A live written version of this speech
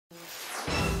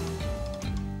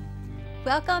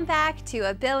Welcome back to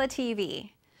AbiliTV.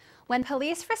 When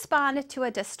police respond to a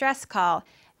distress call,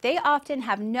 they often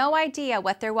have no idea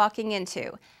what they're walking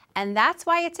into, and that's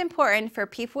why it's important for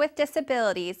people with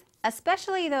disabilities,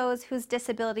 especially those whose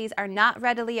disabilities are not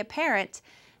readily apparent,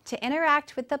 to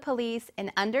interact with the police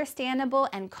in understandable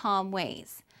and calm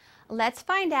ways. Let's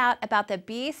find out about the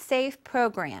Be Safe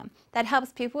program that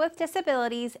helps people with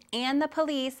disabilities and the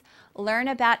police learn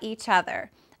about each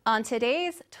other on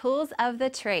today's Tools of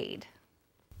the Trade.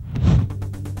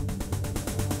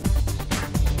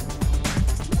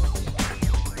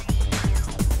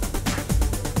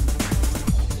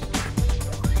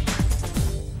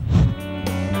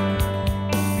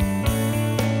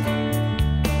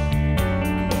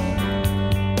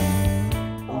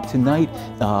 Tonight,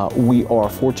 we are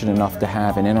fortunate enough to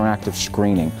have an interactive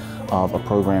screening of a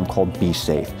program called Be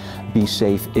Safe. Be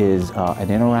Safe is an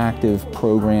interactive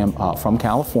program from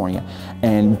California,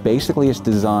 and basically it's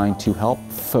designed to help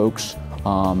folks,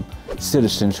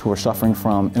 citizens who are suffering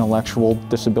from intellectual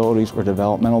disabilities or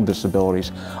developmental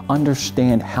disabilities,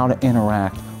 understand how to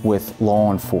interact with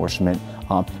law enforcement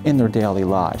in their daily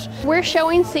lives. We're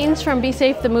showing scenes from Be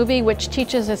Safe the movie, which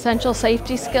teaches essential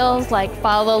safety skills like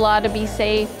follow the law to be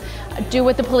safe, do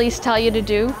what the police tell you to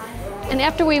do. And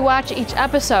after we watch each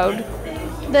episode,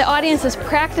 the audience is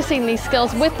practicing these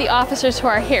skills with the officers who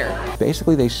are here.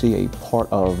 Basically, they see a part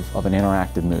of an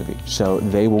interactive movie. So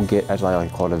they will get, as I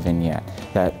like to call it, a vignette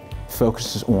that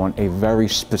focuses on a very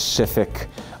specific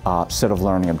set of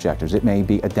learning objectives. It may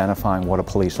be identifying what a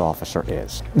police officer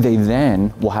is. They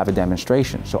then will have a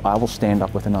demonstration. So I will stand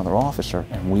up with another officer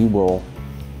and we will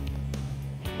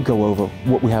go over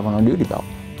what we have on our duty belt,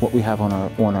 what we have on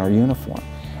our uniform.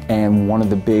 And one of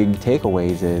the big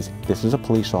takeaways is this is a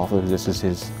police officer, this is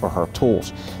his or her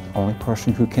tools. The only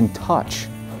person who can touch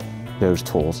those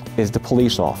tools is the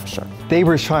police officer. They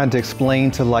were trying to explain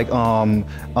to like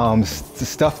the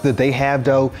stuff that they have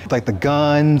though, like the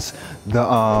guns,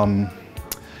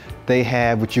 they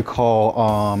have what you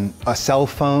call a cell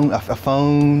phone, a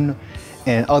phone,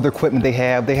 and other equipment they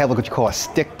have. They have like what you call a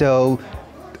stick though.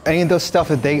 Any of those stuff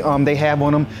that they have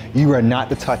on them, you are not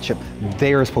to touch them.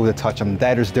 They are supposed to touch them.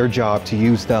 That is their job, to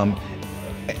use them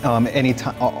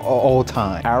anytime, all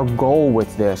time. Our goal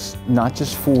with this, not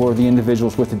just for the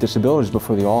individuals with the disabilities, but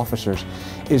for the officers,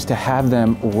 is to have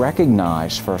them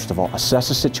recognize, first of all, assess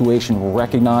the situation,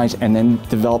 recognize, and then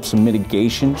develop some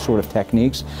mitigation sort of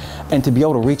techniques, and to be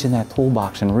able to reach in that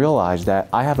toolbox and realize that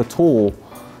I have a tool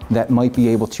that might be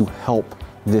able to help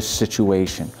this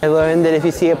situation. I learned that if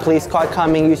you see a police car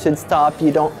coming, you should stop.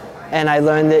 And I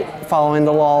learned that following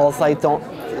the laws, like don't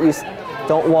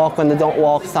walk when the don't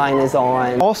walk sign is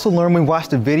on. Also learn when we watch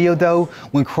the video though,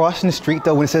 when crossing the street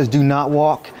though, when it says do not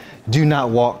walk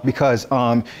because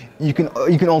you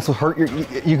can also hurt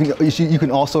yourself,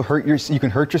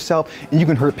 and you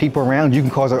can hurt people around. You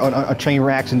can cause a train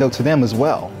reaction though to them as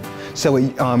well. So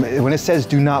when it says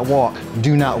do not walk,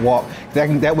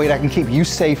 that way that can keep you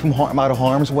safe out of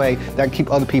harm's way, that can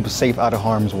keep other people safe out of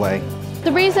harm's way.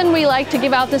 The reason we like to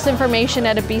give out this information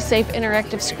at a Be Safe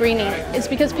interactive screening is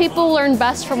because people learn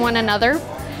best from one another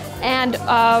and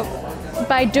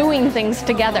by doing things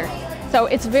together. So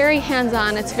it's very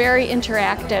hands-on, it's very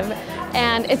interactive,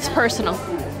 and it's personal.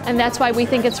 And that's why we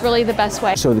think it's really the best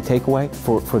way. So the takeaway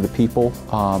for the people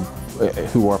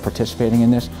who are participating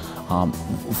in this,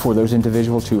 for those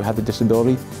individuals who have the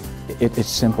disability, it's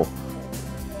simple.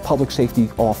 Public safety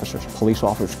officers, police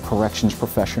officers, corrections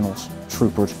professionals,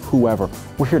 troopers, whoever,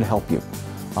 we're here to help you.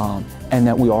 And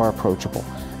that we are approachable.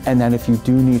 And that if you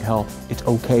do need help, it's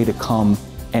okay to come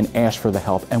and ask for the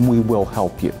help, and we will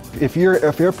help you. If you're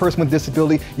a person with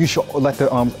disability, you should let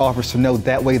the officer know.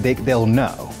 That way they'll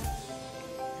know.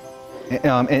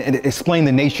 And explain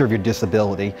the nature of your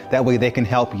disability. That way they can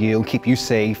help you, keep you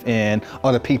safe, and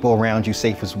other people around you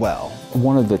safe as well.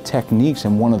 One of the techniques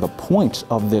and one of the points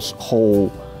of this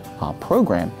whole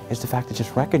program is the fact to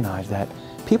just recognize that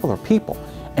people are people,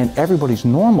 and everybody's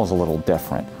normal is a little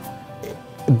different.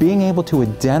 Being able to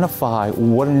identify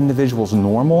what an individual's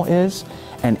normal is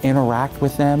and interact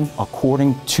with them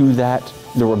according to that,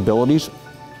 their abilities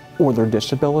or their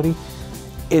disability,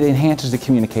 it enhances the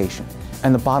communication.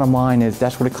 And the bottom line is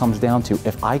that's what it comes down to.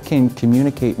 If I can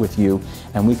communicate with you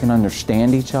and we can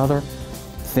understand each other,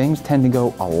 things tend to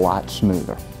go a lot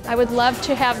smoother. I would love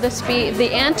to have this be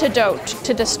the antidote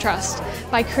to distrust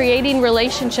by creating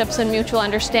relationships and mutual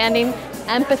understanding,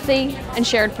 empathy, and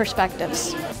shared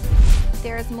perspectives.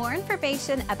 There is more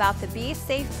information about the Be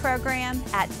Safe program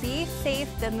at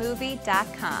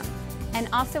besafethemovie.com and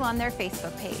also on their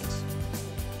Facebook page.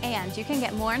 And you can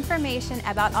get more information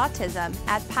about autism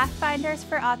at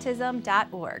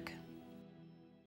pathfindersforautism.org.